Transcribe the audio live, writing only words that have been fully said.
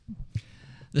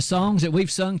The songs that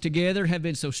we've sung together have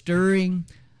been so stirring.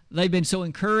 They've been so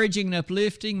encouraging and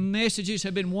uplifting. Messages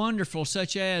have been wonderful,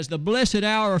 such as the blessed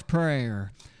hour of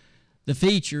prayer. The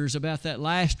features about that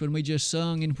last one we just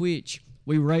sung, in which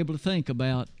we were able to think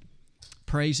about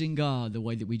praising God the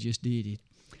way that we just did it.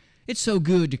 It's so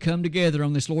good to come together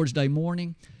on this Lord's Day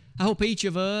morning. I hope each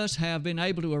of us have been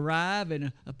able to arrive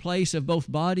in a place of both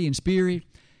body and spirit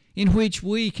in which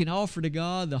we can offer to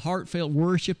God the heartfelt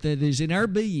worship that is in our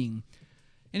being.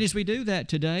 And as we do that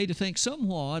today, to think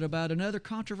somewhat about another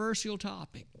controversial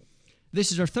topic.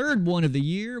 This is our third one of the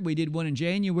year. We did one in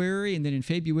January and then in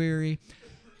February.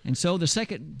 And so the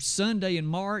second Sunday in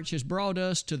March has brought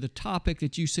us to the topic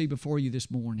that you see before you this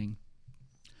morning.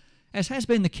 As has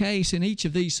been the case in each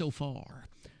of these so far,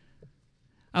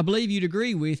 I believe you'd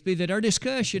agree with me that our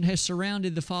discussion has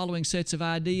surrounded the following sets of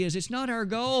ideas. It's not our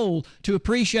goal to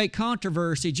appreciate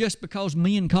controversy just because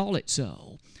men call it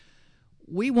so.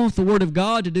 We want the Word of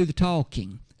God to do the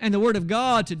talking and the Word of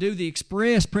God to do the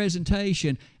express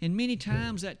presentation, and many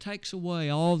times that takes away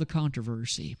all the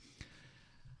controversy.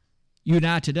 You and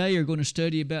I today are going to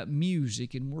study about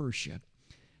music and worship.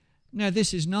 Now,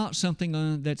 this is not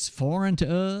something that's foreign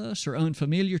to us or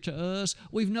unfamiliar to us.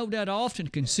 We've no doubt often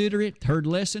considered it, heard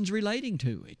lessons relating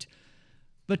to it.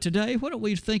 But today, why don't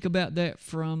we think about that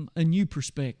from a new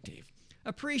perspective?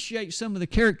 Appreciate some of the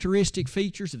characteristic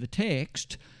features of the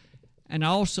text, and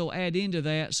also add into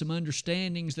that some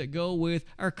understandings that go with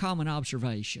our common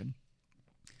observation.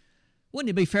 Wouldn't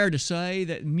it be fair to say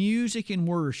that music and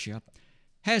worship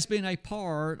has been a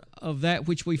part of that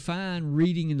which we find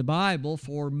reading in the Bible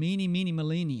for many, many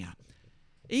millennia?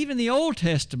 Even in the Old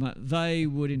Testament, they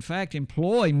would in fact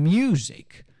employ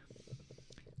music.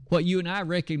 What you and I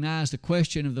recognize the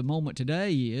question of the moment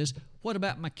today is, what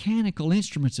about mechanical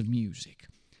instruments of music?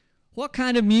 What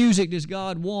kind of music does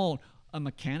God want? A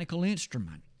mechanical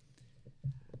instrument.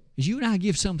 As you and I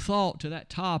give some thought to that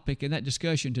topic and that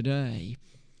discussion today,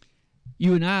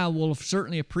 you and I will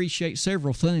certainly appreciate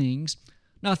several things,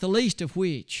 not the least of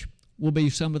which will be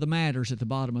some of the matters at the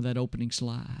bottom of that opening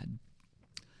slide.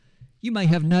 You may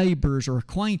have neighbors or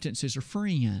acquaintances or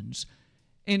friends,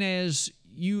 and as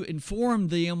you inform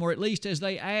them, or at least as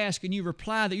they ask and you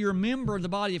reply that you're a member of the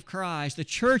body of Christ, the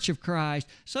church of Christ,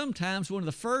 sometimes one of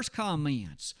the first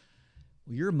comments,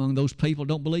 well, you're among those people who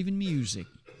don't believe in music.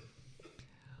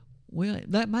 Well,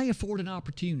 that may afford an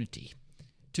opportunity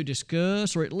to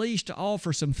discuss or at least to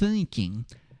offer some thinking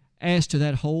as to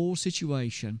that whole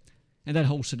situation and that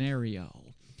whole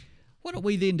scenario. Why don't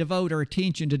we then devote our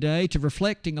attention today to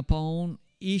reflecting upon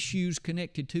issues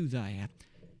connected to that?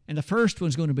 And the first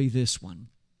one's going to be this one.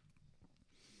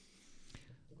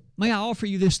 May I offer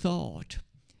you this thought?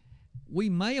 We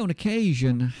may on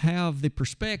occasion have the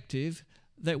perspective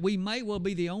that we may well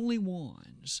be the only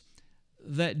ones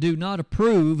that do not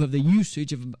approve of the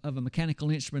usage of a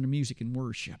mechanical instrument of music in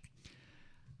worship.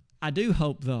 I do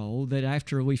hope, though, that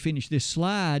after we finish this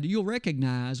slide, you'll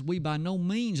recognize we by no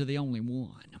means are the only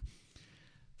one.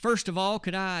 First of all,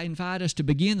 could I invite us to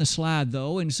begin the slide,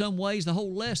 though, in some ways the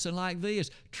whole lesson like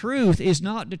this. Truth is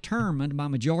not determined by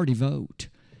majority vote.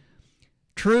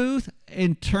 Truth,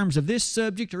 in terms of this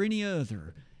subject or any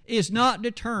other, is not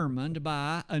determined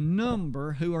by a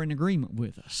number who are in agreement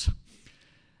with us.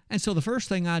 And so the first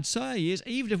thing I'd say is,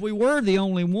 even if we were the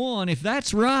only one, if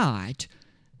that's right,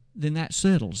 then that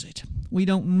settles it. We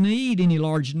don't need any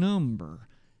large number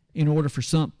in order for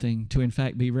something to in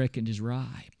fact be reckoned as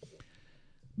right.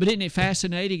 But isn't it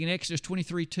fascinating in Exodus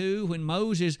 23:2 when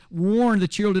Moses warned the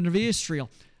children of Israel,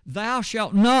 "Thou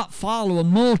shalt not follow a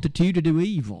multitude to do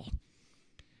evil."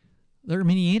 There are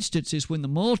many instances when the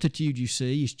multitude, you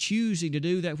see, is choosing to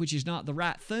do that which is not the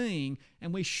right thing,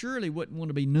 and we surely wouldn't want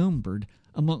to be numbered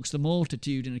amongst the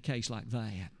multitude in a case like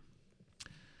that.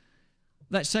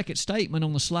 That second statement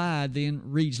on the slide then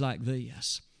reads like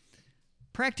this.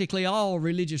 Practically all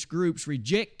religious groups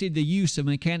rejected the use of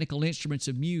mechanical instruments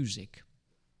of music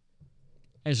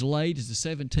as late as the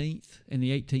 17th and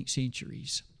the 18th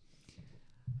centuries.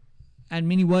 And in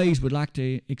many ways would like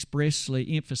to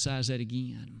expressly emphasize that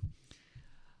again.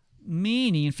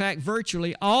 Many, in fact,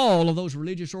 virtually all of those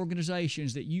religious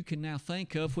organizations that you can now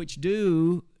think of which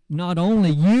do not only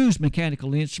use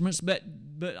mechanical instruments, but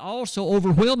also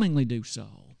overwhelmingly do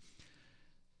so.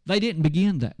 They didn't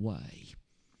begin that way.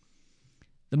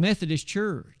 The Methodist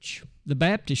Church, the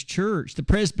Baptist Church, the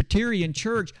Presbyterian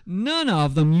Church, none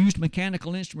of them used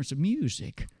mechanical instruments of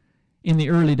music in the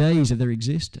early days of their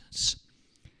existence.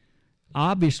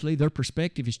 Obviously, their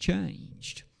perspective has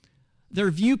changed. Their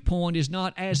viewpoint is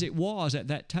not as it was at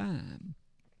that time.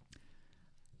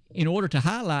 In order to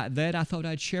highlight that, I thought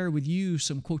I'd share with you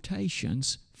some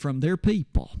quotations from their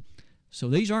people So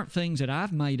these aren't things that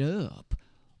I've made up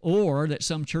or that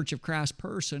some Church of Christ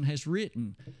person has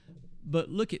written. But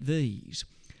look at these.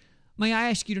 May I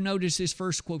ask you to notice this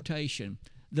first quotation?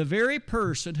 The very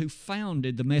person who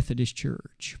founded the Methodist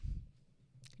Church,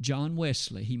 John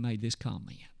Wesley, he made this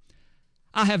comment.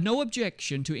 I have no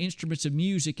objection to instruments of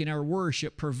music in our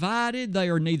worship, provided they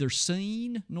are neither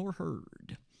seen nor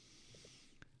heard.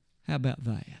 How about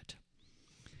that?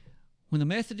 When the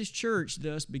Methodist Church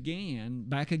thus began,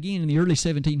 back again in the early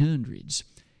 1700s,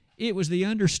 it was the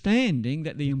understanding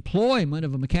that the employment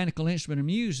of a mechanical instrument of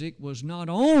music was not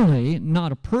only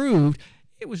not approved,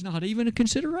 it was not even a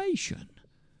consideration.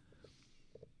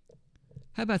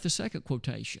 How about the second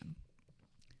quotation?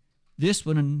 This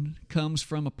one comes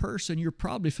from a person you're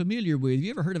probably familiar with. Have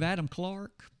you ever heard of Adam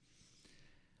Clarke?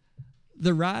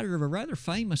 The writer of a rather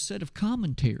famous set of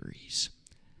commentaries.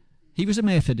 He was a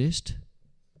Methodist,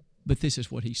 but this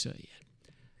is what he said.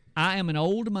 I am an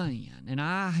old man, and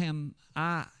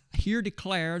I here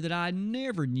declare that I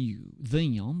never knew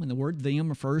them, and the word them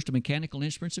refers to mechanical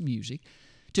instruments of music,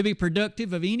 to be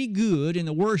productive of any good in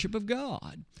the worship of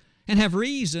God, and have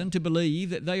reason to believe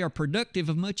that they are productive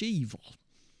of much evil.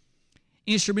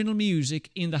 Instrumental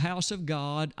music in the house of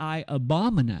God I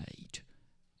abominate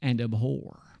and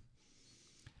abhor.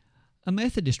 A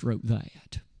Methodist wrote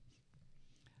that.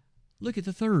 Look at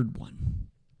the third one.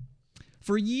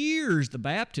 For years, the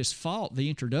Baptists fought the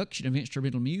introduction of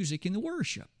instrumental music in the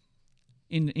worship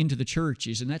into the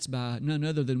churches, and that's by none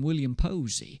other than William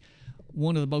Posey,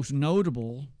 one of the most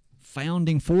notable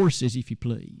founding forces, if you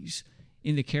please,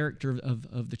 in the character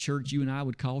of the church you and I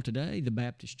would call today the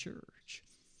Baptist Church.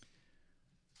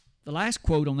 The last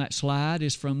quote on that slide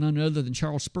is from none other than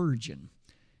Charles Spurgeon.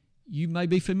 You may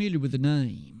be familiar with the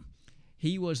name.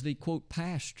 He was the, quote,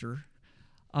 pastor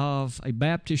of a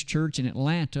Baptist church in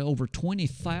Atlanta. Over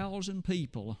 20,000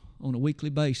 people on a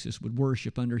weekly basis would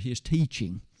worship under his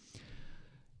teaching.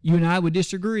 You and I would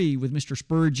disagree with Mr.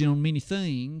 Spurgeon on many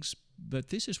things, but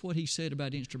this is what he said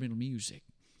about instrumental music.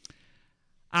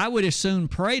 I would as soon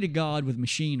pray to God with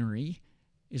machinery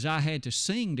as I had to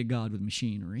sing to God with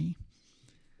machinery.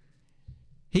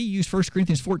 He used 1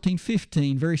 Corinthians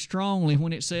 14:15 very strongly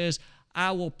when it says,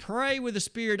 I will pray with the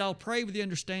Spirit, I'll pray with the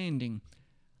understanding.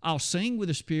 I'll sing with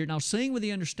the Spirit, and I'll sing with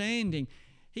the understanding.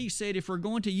 He said if we're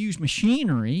going to use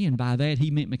machinery, and by that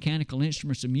he meant mechanical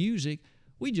instruments of music,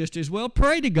 we just as well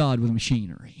pray to God with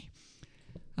machinery.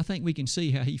 I think we can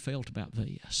see how he felt about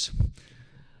this.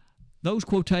 Those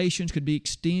quotations could be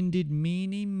extended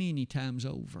many, many times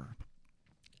over.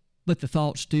 But the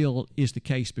thought still is the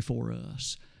case before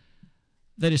us,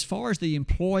 that as far as the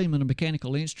employment of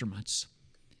mechanical instruments,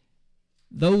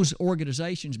 those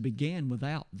organizations began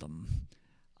without them.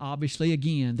 Obviously,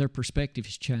 again, their perspective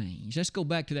has changed. Let's go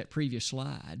back to that previous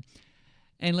slide,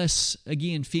 and let's,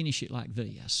 again, finish it like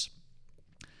this.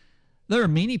 There are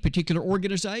many particular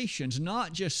organizations,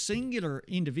 not just singular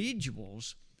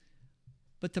individuals,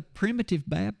 but the primitive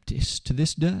Baptists to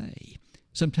this day.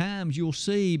 Sometimes you'll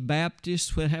see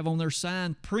Baptists that have on their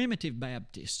sign Primitive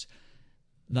Baptists.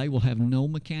 They will have no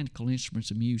mechanical instruments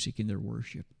of music in their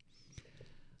worship.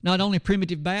 Not only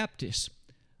Primitive Baptists,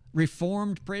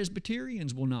 Reformed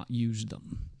Presbyterians will not use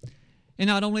them. And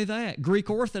not only that, Greek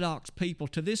Orthodox people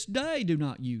to this day do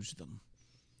not use them.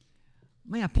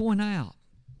 May I point out,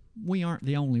 we aren't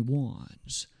the only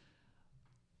ones.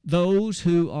 Those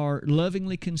who are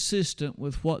lovingly consistent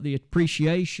with what the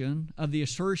appreciation of the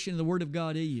assertion of the Word of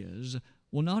God is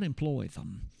will not employ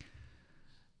them.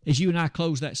 As you and I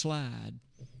close that slide,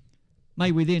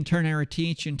 may we then turn our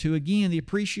attention to, again, the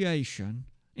appreciation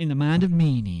in the mind of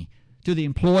many to the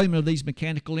employment of these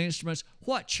mechanical instruments.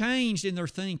 What changed in their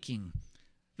thinking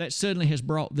that suddenly has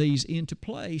brought these into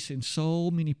place in so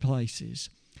many places?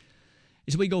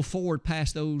 As we go forward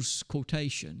past those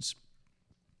quotations,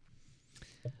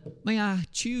 may I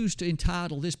choose to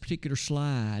entitle this particular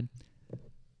slide,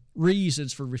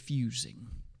 Reasons for Refusing.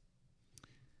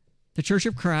 The Church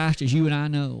of Christ, as you and I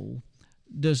know,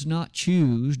 does not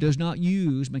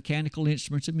use mechanical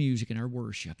instruments of music in our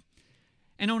worship.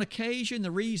 And on occasion,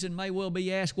 the reason may well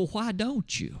be asked, well, why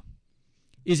don't you?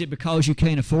 Is it because you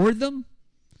can't afford them?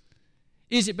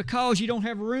 Is it because you don't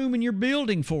have room in your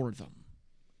building for them?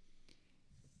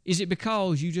 Is it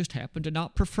because you just happen to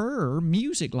not prefer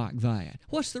music like that?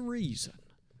 What's the reason?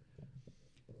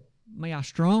 May I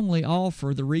strongly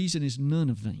offer the reason is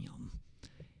none of them.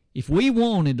 If we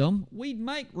wanted them, we'd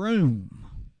make room.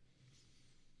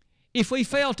 If we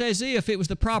felt as if it was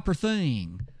the proper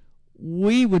thing,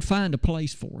 we would find a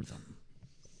place for them.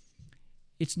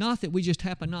 It's not that we just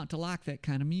happen not to like that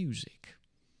kind of music.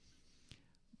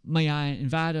 May I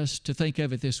invite us to think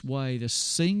of it this way, the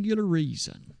singular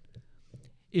reason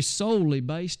is solely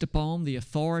based upon the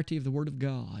authority of the Word of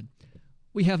God.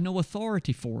 We have no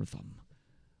authority for them.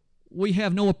 We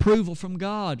have no approval from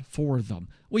God for them.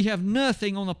 We have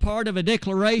nothing on the part of a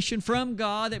declaration from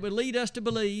God that would lead us to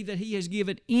believe that He has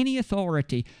given any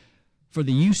authority for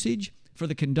the usage, for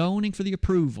the condoning, for the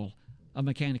approval of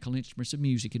mechanical instruments of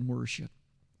music and worship.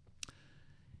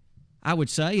 I would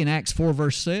say in Acts 4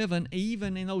 verse 7,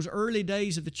 even in those early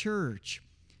days of the church,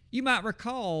 you might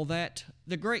recall that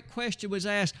the great question was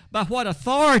asked, by what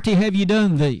authority have you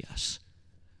done this?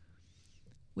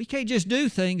 We can't just do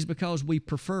things because we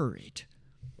prefer it.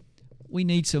 We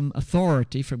need some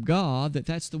authority from God that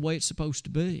that's the way it's supposed to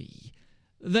be.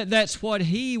 That's what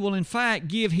He will in fact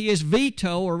give His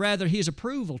veto, or rather His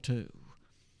approval to.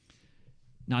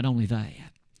 Not only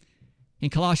that, in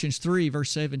Colossians 3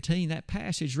 verse 17, that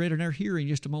passage read in our hearing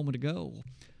just a moment ago,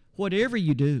 whatever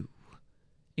you do,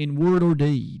 in word or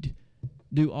deed,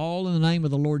 do all in the name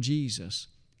of the Lord Jesus,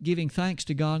 giving thanks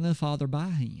to God and the Father by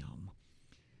Him.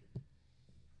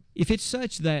 If it's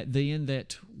such that then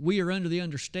that we are under the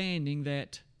understanding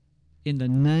that in the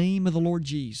name of the Lord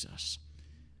Jesus,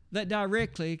 that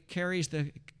directly carries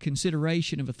the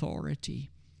consideration of authority.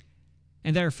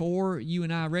 And therefore, you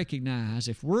and I recognize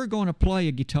if we're going to play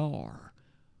a guitar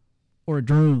or a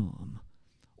drum,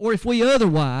 or if we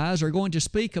otherwise are going to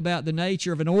speak about the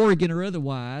nature of an organ or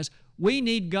otherwise, we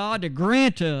need God to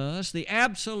grant us the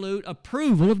absolute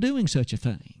approval of doing such a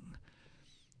thing.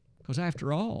 Because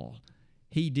after all,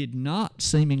 He did not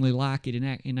seemingly like it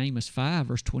in Amos 5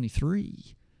 verse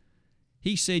 23.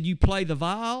 He said, you play the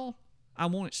viol, I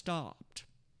want it stopped.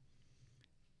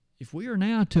 If we are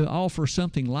now to offer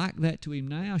something like that to Him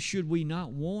now, should we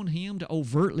not want Him to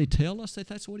overtly tell us that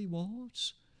that's what He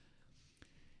wants?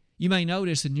 You may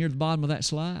notice that near the bottom of that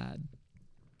slide,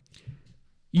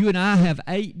 you and I have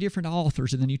 8 different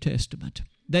authors in the New Testament.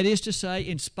 That is to say,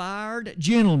 inspired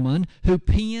gentlemen who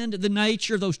penned the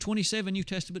nature of those 27 New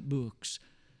Testament books.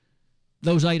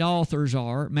 Those 8 authors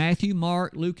are Matthew,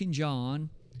 Mark, Luke, and John,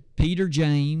 Peter,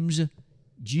 James,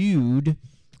 Jude,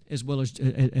 as well as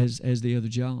the other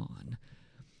John.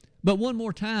 But one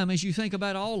more time, as you think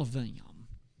about all of them,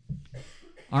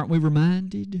 aren't we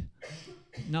reminded?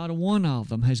 Not a one of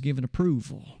them has given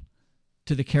approval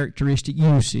to the characteristic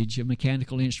usage of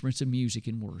mechanical instruments of music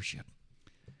in worship.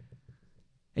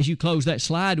 As you close that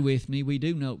slide with me, we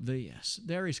do note this.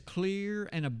 There is clear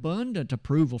and abundant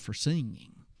approval for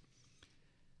singing.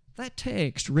 That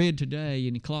text read today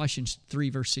in Colossians 3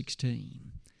 verse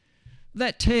 16.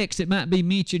 That text that might be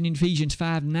mentioned in Ephesians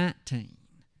 5:19.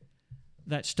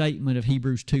 That statement of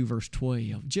Hebrews 2 verse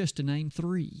 12, just to name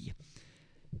 3.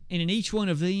 And in each one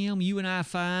of them, you and I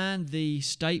find the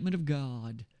statement of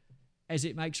God as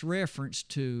it makes reference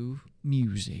to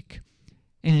music.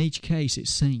 And in each case,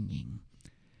 it's singing.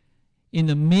 In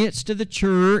the midst of the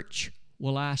church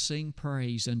will I sing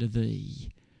praise unto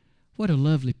Thee. What a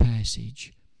lovely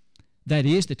passage. That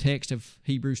is the text of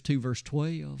Hebrews 2 verse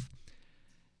 12.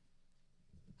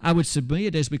 I would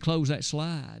submit as we close that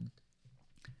slide,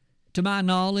 to my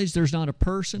knowledge, there's not a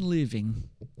person living,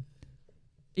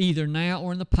 either now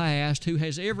or in the past, who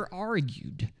has ever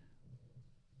argued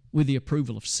with the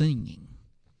approval of singing.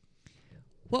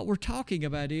 What we're talking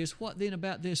about is, what then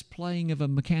about this playing of a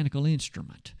mechanical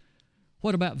instrument?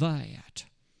 What about that?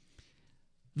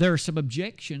 There are some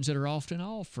objections that are often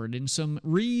offered and some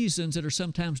reasons that are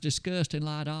sometimes discussed in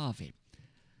light of it.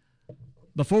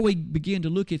 Before we begin to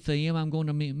look at them, I'm going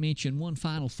to mention one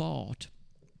final thought.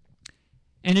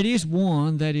 And it is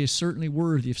one that is certainly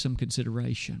worthy of some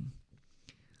consideration.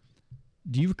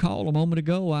 Do you recall a moment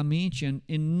ago I mentioned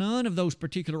in none of those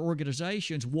particular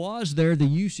organizations was there the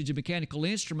usage of mechanical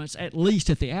instruments, at least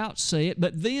at the outset,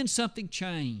 but then something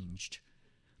changed.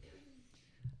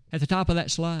 At the top of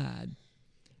that slide,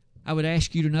 I would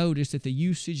ask you to notice that the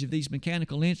usage of these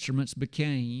mechanical instruments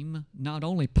became not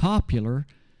only popular,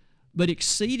 but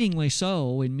exceedingly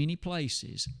so in many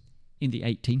places in the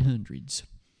 1800s.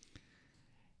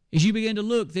 As you begin to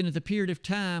look then at the period of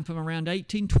time from around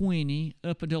 1820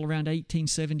 up until around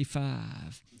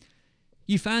 1875,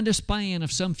 you find a span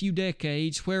of some few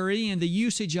decades wherein the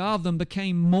usage of them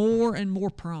became more and more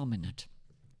prominent.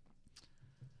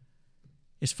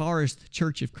 As far as the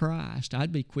Church of Christ,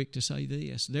 I'd be quick to say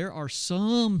this. There are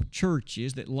some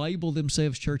churches that label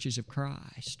themselves Churches of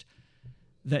Christ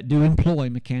that do employ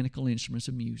mechanical instruments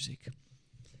of music.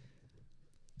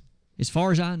 As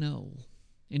far as I know,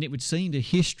 and it would seem that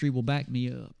history will back me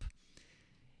up,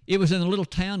 it was in the little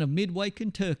town of Midway,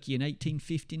 Kentucky in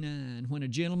 1859 when a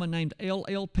gentleman named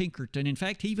L.L. Pinkerton, in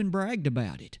fact, he even bragged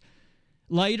about it.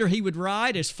 Later he would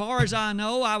write, as far as I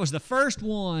know, I was the first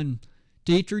one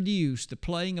to introduce the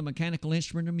playing of mechanical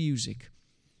instrument of music.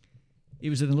 It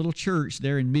was in a little church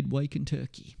there in Midway,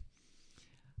 Kentucky.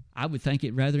 I would think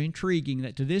it rather intriguing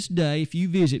that to this day, if you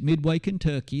visit Midway,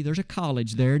 Kentucky, there's a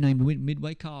college there named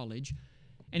Midway College,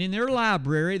 and in their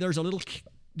library there's a little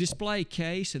display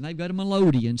case, and they've got a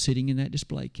melodeon sitting in that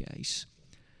display case.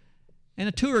 And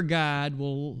a tour guide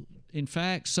will, in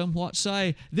fact, somewhat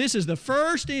say, this is the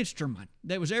first instrument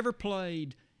that was ever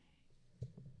played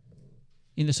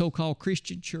in the so-called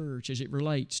Christian church as it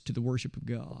relates to the worship of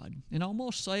God, and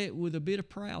almost say it with a bit of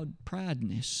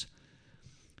prideness.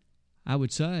 I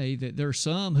would say that there are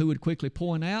some who would quickly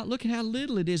point out, look at how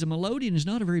little it is. A melodeon is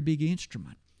not a very big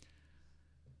instrument.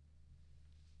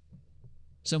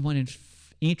 Somewhat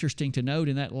interesting to note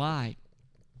in that light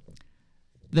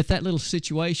that little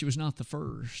situation was not the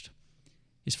first.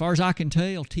 As far as I can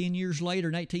tell, 10 years later,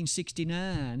 in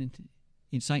 1869,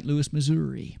 in St. Louis,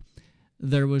 Missouri,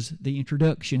 there was the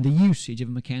introduction, the usage of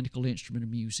a mechanical instrument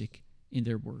of music in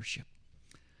their worship.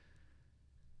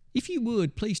 If you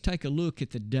would, please take a look at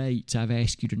the dates I've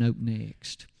asked you to note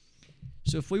next.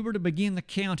 So if we were to begin the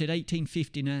count at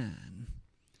 1859,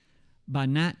 by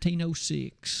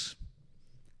 1906,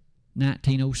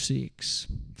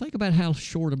 think about how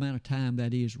short amount of time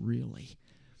that is really.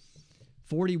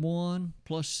 41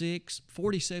 plus 6,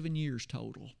 47 years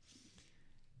total.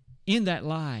 In that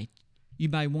light, you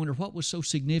may wonder what was so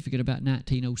significant about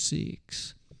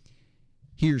 1906.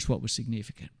 Here's what was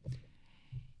significant.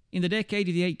 In the decade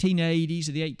of the 1880s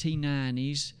and the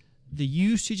 1890s, the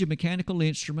usage of mechanical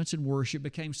instruments in worship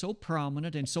became so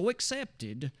prominent and so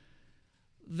accepted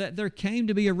that there came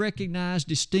to be a recognized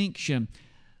distinction.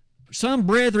 Some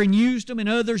brethren used them and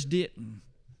others didn't.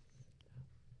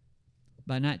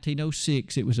 By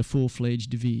 1906, it was a full-fledged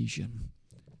division.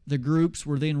 The groups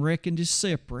were then reckoned as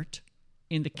separate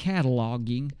in the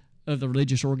cataloging of the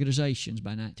religious organizations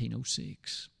by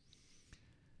 1906.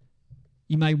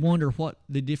 You may wonder what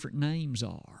the different names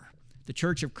are. The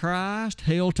Church of Christ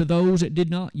held to those that did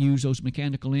not use those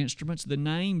mechanical instruments. The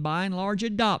name, by and large,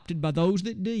 adopted by those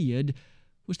that did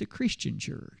was the Christian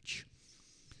Church.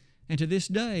 And to this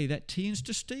day, that tends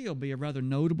to still be a rather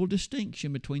notable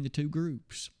distinction between the two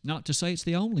groups. Not to say it's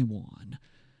the only one,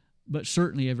 but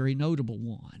certainly a very notable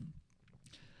one.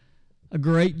 A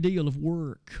great deal of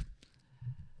work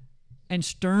and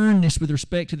sternness with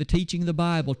respect to the teaching of the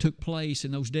Bible took place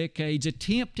in those decades,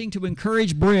 attempting to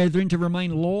encourage brethren to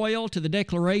remain loyal to the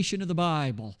declaration of the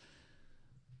Bible.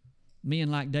 Men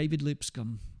like David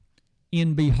Lipscomb,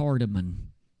 N.B. Hardeman,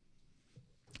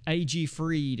 A.G.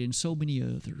 Freed, and so many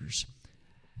others,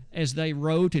 as they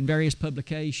wrote in various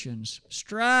publications,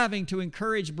 striving to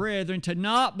encourage brethren to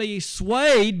not be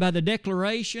swayed by the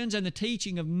declarations and the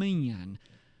teaching of men,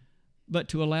 but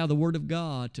to allow the Word of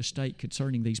God to state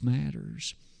concerning these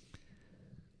matters.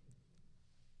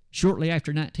 Shortly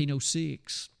after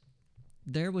 1906,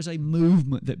 there was a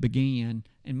movement that began,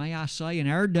 and may I say, in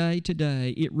our day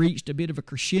today, it reached a bit of a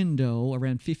crescendo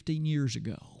around 15 years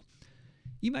ago.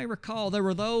 You may recall there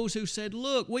were those who said,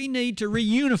 look, we need to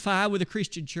reunify with the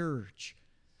Christian church.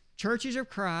 Churches of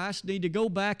Christ need to go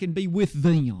back and be with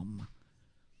them.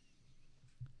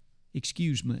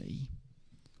 Excuse me.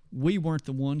 We weren't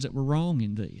the ones that were wrong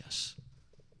in this.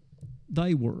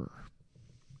 They were.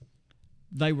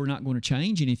 They were not going to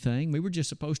change anything. We were just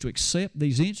supposed to accept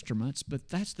these instruments, but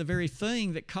that's the very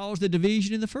thing that caused the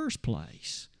division in the first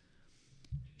place.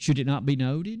 Should it not be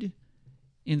noted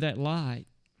in that light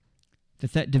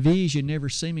that division never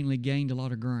seemingly gained a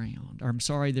lot of ground? Or,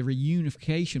 the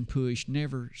reunification push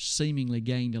never seemingly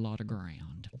gained a lot of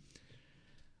ground.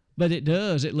 But it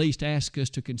does at least ask us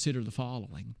to consider the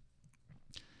following.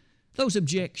 Those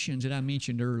objections that I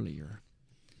mentioned earlier,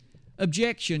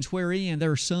 objections wherein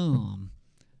there are some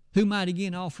who might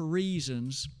again offer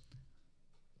reasons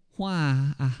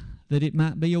why that it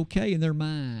might be okay in their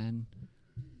mind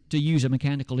to use a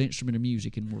mechanical instrument of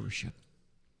music in worship.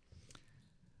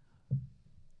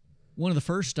 One of the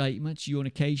first statements you on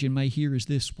occasion may hear is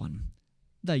this one.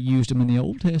 They used them in the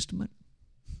Old Testament.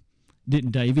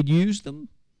 Didn't David use them?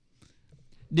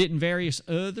 Didn't various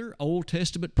other Old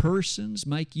Testament persons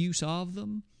make use of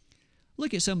them?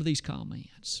 Look at some of these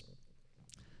comments.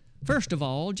 First of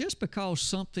all, just because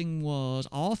something was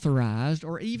authorized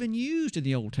or even used in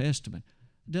the Old Testament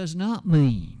does not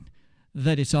mean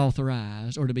that it's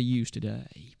authorized or to be used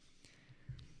today.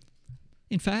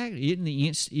 In fact, isn't the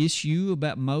issue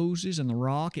about Moses and the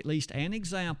rock at least an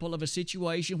example of a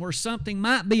situation where something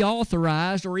might be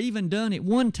authorized or even done at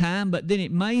one time, but then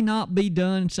it may not be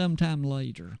done sometime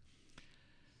later?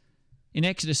 In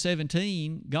Exodus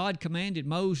 17, God commanded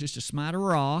Moses to smite a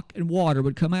rock and water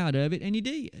would come out of it, and he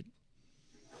did.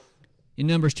 In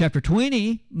Numbers chapter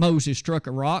 20, Moses struck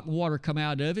a rock, water come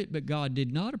out of it, but God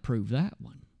did not approve that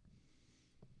one.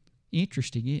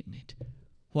 Interesting, isn't it?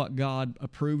 What God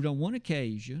approved on one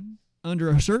occasion, under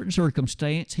a certain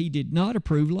circumstance, He did not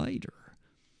approve later.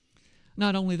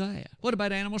 Not only that, what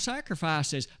about animal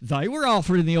sacrifices? They were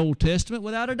offered in the Old Testament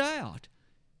without a doubt.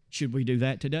 Should we do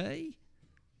that today?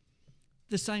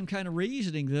 The same kind of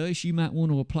reasoning, thus, you might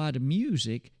want to apply to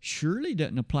music surely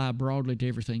doesn't apply broadly to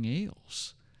everything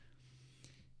else.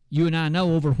 You and I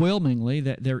know overwhelmingly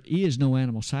that there is no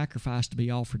animal sacrifice to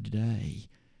be offered today.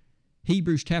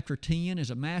 Hebrews chapter 10 is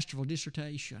a masterful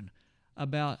dissertation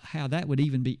about how that would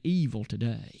even be evil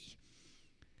today.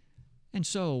 And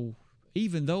so,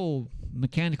 even though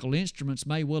mechanical instruments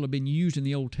may well have been used in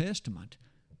the Old Testament,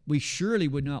 we surely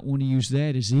would not want to use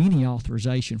that as any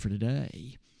authorization for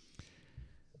today.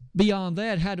 Beyond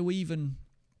that, how do we even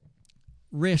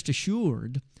rest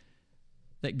assured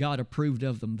that God approved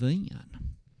of them then?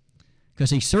 Because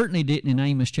He certainly didn't in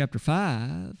Amos chapter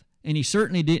 5, and He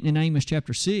certainly didn't in Amos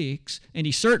chapter 6, and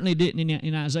He certainly didn't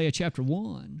in Isaiah chapter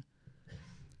 1.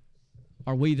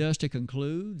 Are we thus to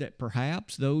conclude that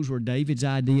perhaps those were David's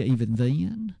idea even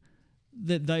then?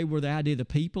 That they were the idea of the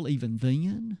people even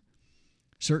then?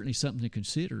 Certainly something to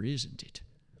consider, isn't it?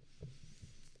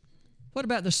 What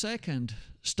about the second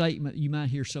statement you might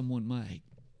hear someone make?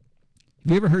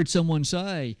 Have you ever heard someone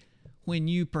say, when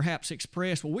you perhaps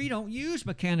express, well, we don't use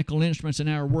mechanical instruments in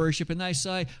our worship, and they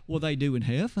say, well, they do in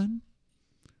heaven,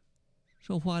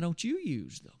 so why don't you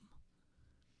use them?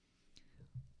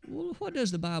 Well, what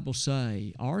does the Bible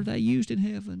say? Are they used in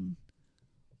heaven?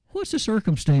 What's the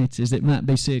circumstances that might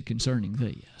be said concerning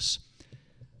this?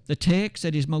 The text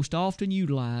that is most often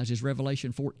utilized is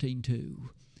Revelation 14:2.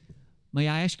 May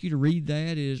I ask you to read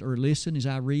that or listen as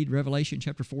I read Revelation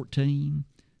chapter 14,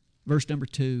 verse number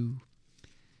 2.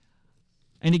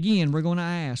 And again, we're going to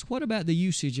ask, what about the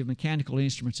usage of mechanical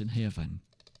instruments in heaven?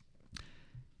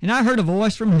 And I heard a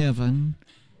voice from heaven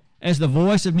as the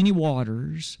voice of many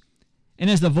waters,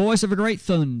 and as the voice of a great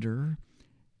thunder,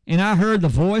 and I heard the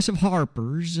voice of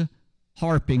harpers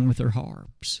harping with their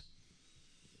harps.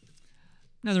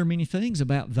 Now, there are many things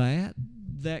about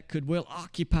that could well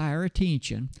occupy our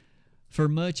attention for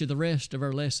much of the rest of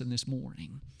our lesson this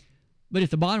morning. But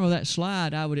at the bottom of that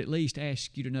slide, I would at least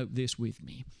ask you to note this with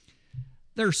me.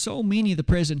 There are so many of the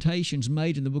presentations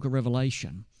made in the book of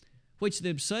Revelation, which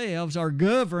themselves are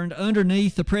governed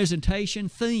underneath the presentation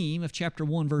theme of chapter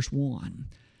 1, verse 1.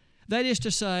 That is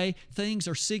to say, things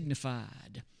are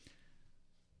signified.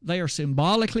 They are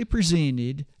symbolically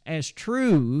presented as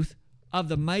truth of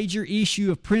the major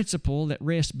issue of principle that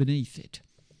rests beneath it.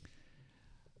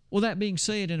 Well, that being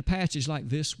said, in a passage like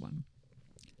this one,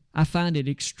 I find it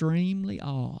extremely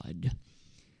odd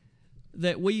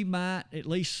that we might, at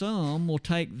least some, will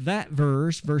take that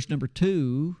verse number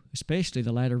 2, especially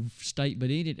the latter statement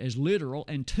in it, as literal,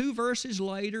 and 2 verses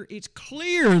later, it's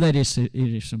clear that it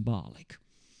is symbolic.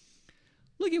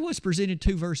 Look at what's presented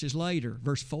 2 verses later,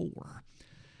 verse 4.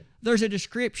 There's a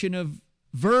description of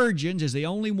virgins as the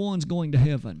only ones going to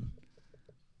heaven.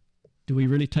 Do we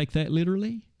really take that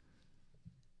literally?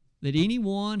 That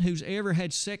anyone who's ever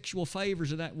had sexual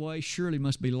favors of that way surely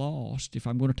must be lost, if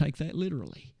I'm going to take that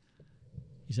literally.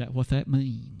 Is that what that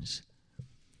means?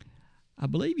 I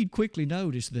believe you'd quickly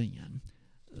notice then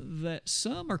that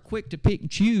some are quick to pick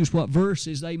and choose what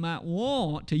verses they might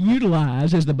want to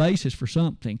utilize as the basis for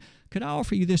something. Could I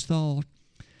offer you this thought?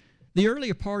 The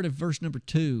earlier part of verse number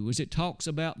 2, as it talks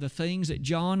about the things that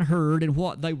John heard and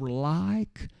what they were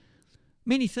like,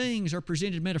 many things are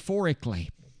presented metaphorically.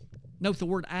 Note the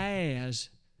word as.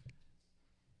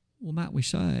 Well, might we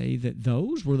say that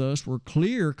those were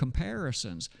clear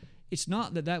comparisons. It's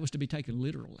not that that was to be taken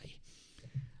literally.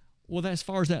 Well, as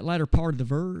far as that latter part of the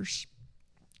verse,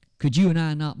 could you and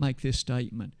I not make this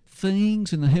statement?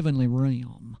 Things in the heavenly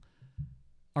realm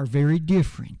are very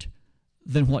different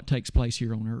than what takes place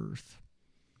here on earth.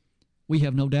 We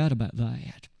have no doubt about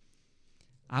that.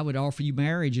 I would offer you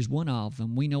marriage as one of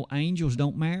them. We know angels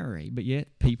don't marry, but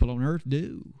yet people on earth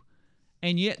do.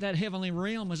 And yet that heavenly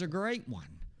realm is a great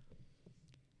one.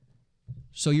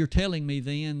 So you're telling me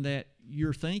then that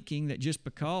you're thinking that just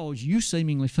because you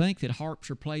seemingly think that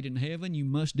harps are played in heaven, you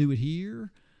must do it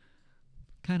here?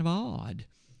 Kind of odd.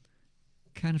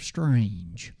 Kind of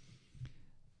strange.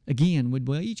 Again, would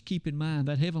we each keep in mind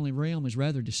that heavenly realm is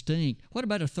rather distinct. What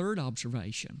about a third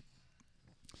observation?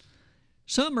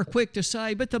 Some are quick to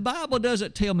say, but the Bible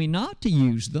doesn't tell me not to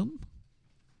use them.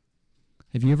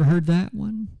 Have you ever heard that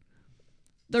one?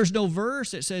 There's no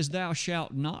verse that says thou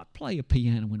shalt not play a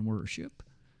piano in worship.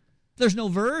 There's no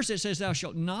verse that says thou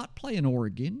shalt not play an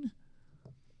organ.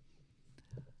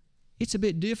 It's a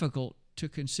bit difficult to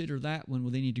consider that one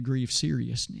with any degree of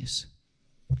seriousness.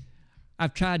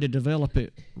 I've tried to develop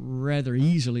it rather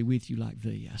easily with you like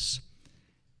this.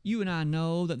 You and I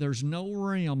know that there's no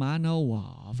realm I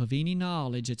know of any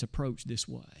knowledge that's approached this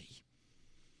way.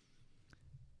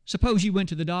 Suppose you went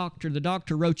to the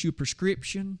doctor wrote you a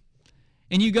prescription,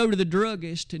 and you go to the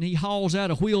druggist and he hauls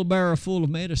out a wheelbarrow full of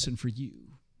medicine for you.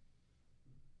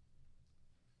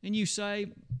 And you say,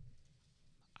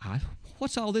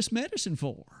 what's all this medicine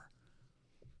for?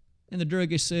 And the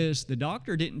druggist says, the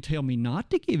doctor didn't tell me not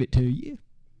to give it to you.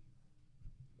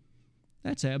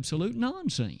 That's absolute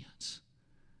nonsense.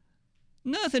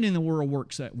 Nothing in the world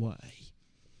works that way.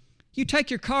 You take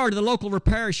your car to the local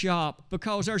repair shop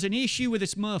because there's an issue with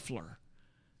its muffler.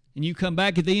 And you come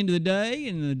back at the end of the day,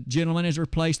 and the gentleman has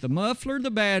replaced the muffler,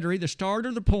 the battery, the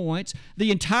starter, the points,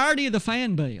 the entirety of the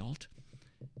fan belt,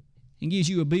 and gives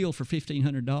you a bill for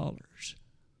 $1,500.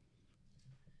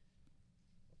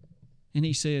 And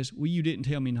he says, well, you didn't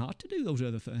tell me not to do those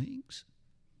other things.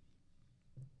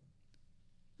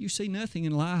 You see, nothing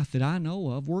in life that I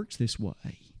know of works this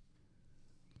way.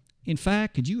 In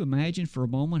fact, could you imagine for a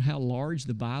moment how large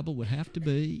the Bible would have to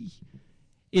be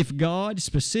if God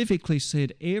specifically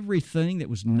said everything that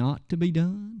was not to be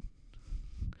done?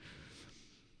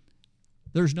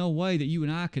 There's no way that you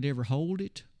and I could ever hold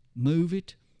it, move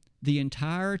it. The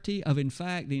entirety of, in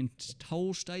fact, the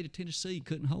whole state of Tennessee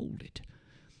couldn't hold it,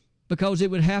 because it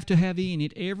would have to have in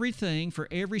it everything for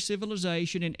every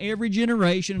civilization and every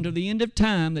generation until the end of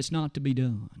time that's not to be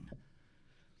done.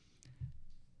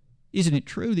 Isn't it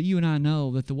true that you and I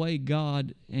know that the way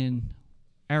God and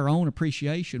our own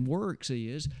appreciation works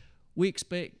is we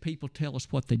expect people to tell us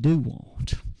what they do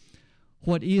want,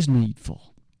 what is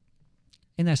needful.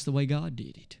 And that's the way God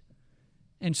did it.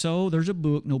 And so there's a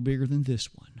book no bigger than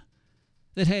this one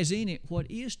that has in it what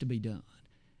is to be done.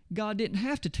 God didn't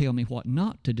have to tell me what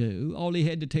not to do. All he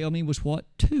had to tell me was what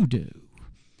to do.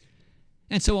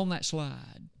 And so on that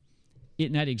slide,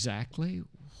 isn't that exactly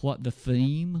what the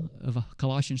theme of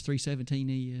Colossians 3:17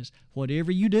 is?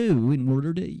 Whatever you do in word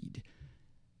or deed,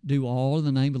 do all in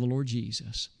the name of the Lord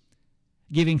Jesus,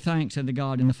 giving thanks unto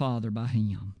God and the Father by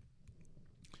Him.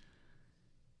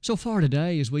 So far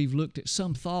today, as we've looked at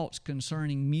some thoughts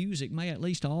concerning music, may I at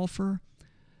least offer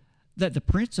that the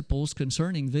principles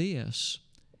concerning this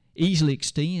easily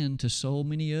extend to so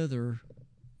many other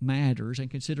matters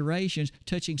and considerations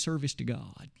touching service to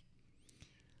God.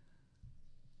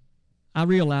 I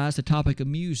realize the topic of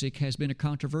music has been a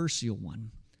controversial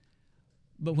one.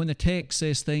 But when the text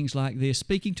says things like this,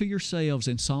 speaking to yourselves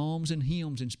in psalms and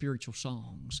hymns and spiritual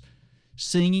songs,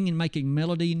 singing and making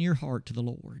melody in your heart to the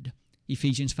Lord,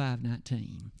 Ephesians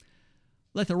 5:19.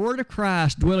 Let the word of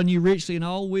Christ dwell in you richly in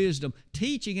all wisdom,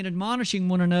 teaching and admonishing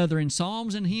one another in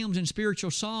psalms and hymns and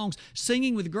spiritual songs,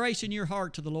 singing with grace in your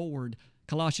heart to the Lord,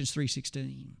 Colossians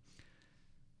 3:16.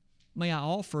 May I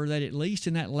offer that at least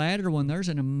in that latter one, there's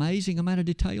an amazing amount of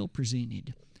detail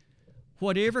presented.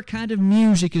 Whatever kind of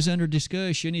music is under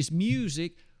discussion is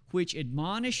music which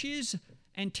admonishes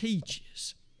and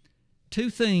teaches. Two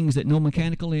things that no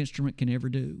mechanical instrument can ever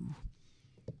do.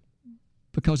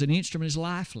 Because an instrument is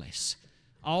lifeless.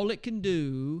 All it can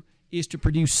do is to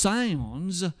produce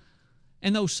sounds,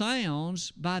 and those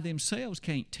sounds by themselves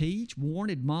can't teach, warn,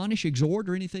 admonish, exhort,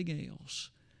 or anything else.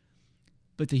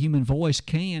 But the human voice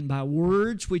can by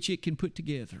words which it can put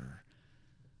together,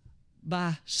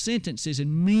 by sentences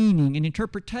and meaning and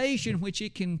interpretation which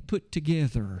it can put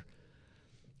together.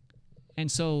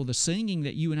 And so the singing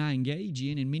that you and I engage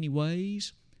in many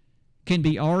ways, can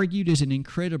be argued as an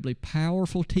incredibly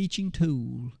powerful teaching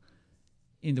tool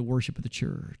in the worship of the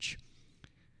church.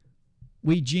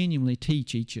 We genuinely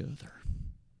teach each other.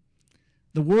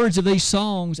 The words of these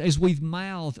songs, as we've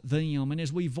mouthed them and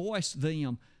as we voice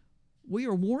them, we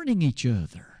are warning each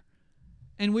other,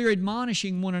 and we are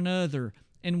admonishing one another,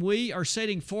 and we are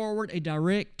setting forward a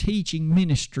direct teaching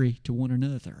ministry to one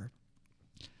another.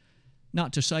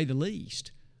 Not to say the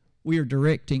least, we are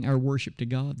directing our worship to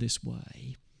God this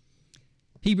way.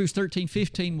 Hebrews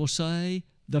 13:15 will say,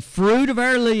 the fruit of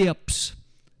our lips,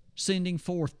 sending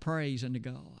forth praise unto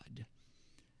God.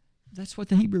 That's what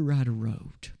the Hebrew writer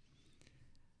wrote.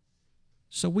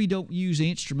 So we don't use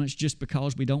instruments just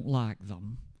because we don't like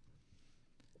them.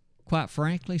 Quite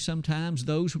frankly, sometimes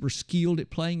those who are skilled at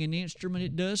playing an instrument,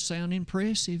 it does sound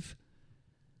impressive.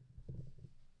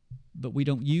 But we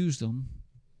don't use them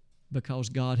because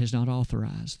God has not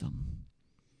authorized them.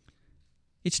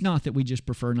 It's not that we just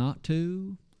prefer not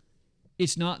to.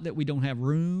 It's not that we don't have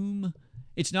room.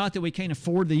 It's not that we can't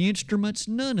afford the instruments.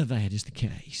 None of that is the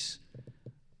case.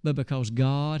 But because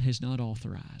God has not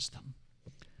authorized them.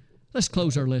 Let's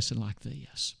close our lesson like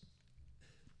this.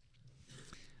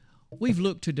 We've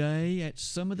looked today at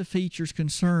some of the features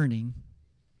concerning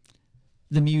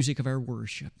the music of our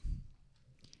worship.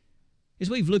 As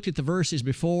we've looked at the verses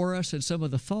before us and some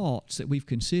of the thoughts that we've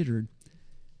considered,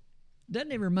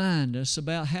 doesn't it remind us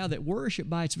about how that worship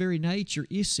by its very nature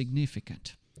is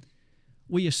significant?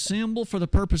 We assemble for the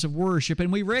purpose of worship,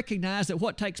 and we recognize that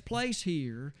what takes place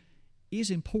here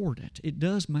is important. It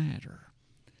does matter.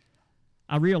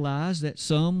 I realize that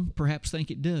some perhaps think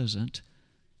it doesn't,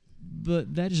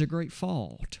 but that is a great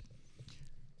fault.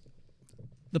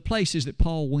 The places that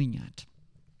Paul went,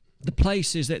 the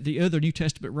places that the other New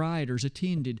Testament writers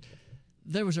attended,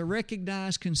 there was a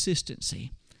recognized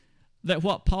consistency that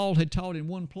what Paul had taught in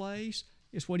one place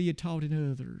is what he had taught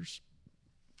in others.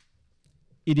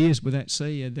 It is with that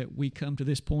said that we come to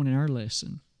this point in our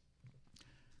lesson.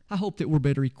 I hope that we're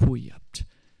better equipped,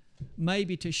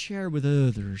 maybe to share with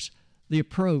others the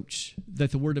approach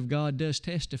that the Word of God does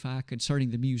testify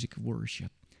concerning the music of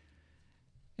worship.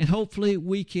 And hopefully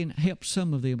we can help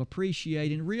some of them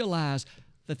appreciate and realize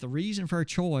that the reason for our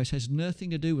choice has nothing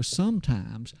to do with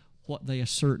sometimes what they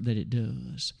assert that it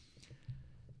does.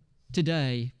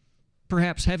 Today,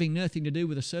 perhaps having nothing to do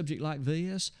with a subject like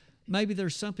this, maybe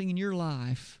there's something in your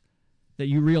life that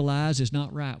you realize is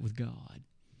not right with God.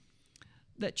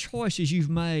 That choices you've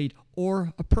made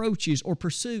or approaches or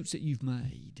pursuits that you've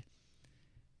made,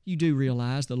 you do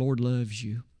realize the Lord loves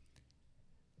you.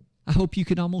 I hope you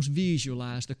can almost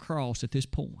visualize the cross at this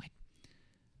point.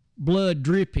 Blood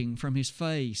dripping from His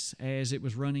face as it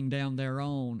was running down their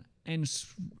own and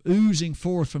oozing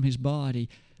forth from His body.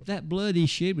 That blood He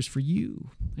shed was for you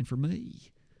and for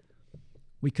me.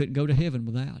 We couldn't go to heaven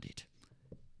without it.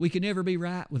 We could never be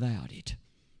right without it.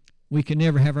 We can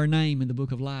never have our name in the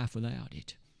book of life without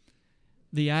it.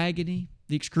 The agony,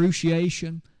 the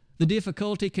excruciation, the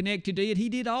difficulty connected to it, He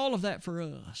did all of that for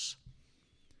us.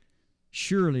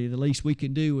 Surely the least we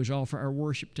can do is offer our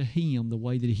worship to Him the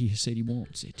way that He has said He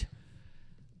wants it.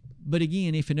 But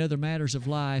again, if in other matters of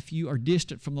life you are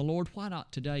distant from the Lord, why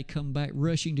not today come back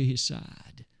rushing to His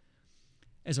side?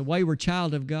 As a wayward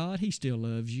child of God, He still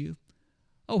loves you.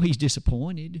 Oh, He's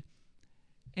disappointed.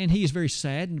 And He is very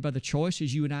saddened by the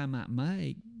choices you and I might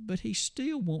make, but He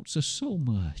still wants us so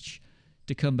much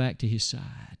to come back to His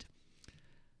side.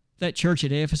 That church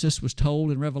at Ephesus was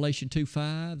told in Revelation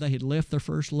 2:5 they had left their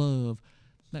first love.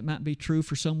 That might be true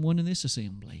for someone in this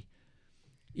assembly.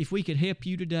 If we could help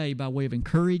you today by way of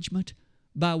encouragement,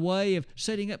 by way of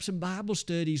setting up some Bible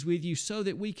studies with you so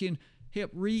that we can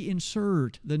help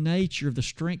reinsert the nature of the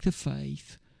strength of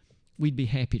faith, we'd be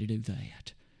happy to do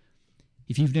that.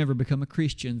 If you've never become a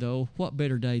Christian, though, what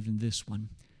better day than this one?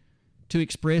 To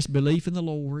express belief in the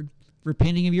Lord,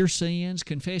 repenting of your sins,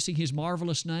 confessing His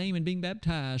marvelous name, and being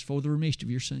baptized for the remission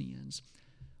of your sins.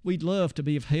 We'd love to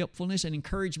be of helpfulness and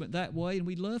encouragement that way, and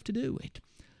we'd love to do it.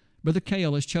 Brother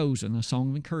Cale has chosen a song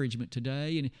of encouragement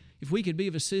today, and if we could be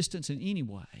of assistance in any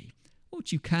way,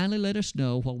 won't you kindly let us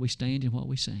know while we stand and while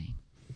we sing?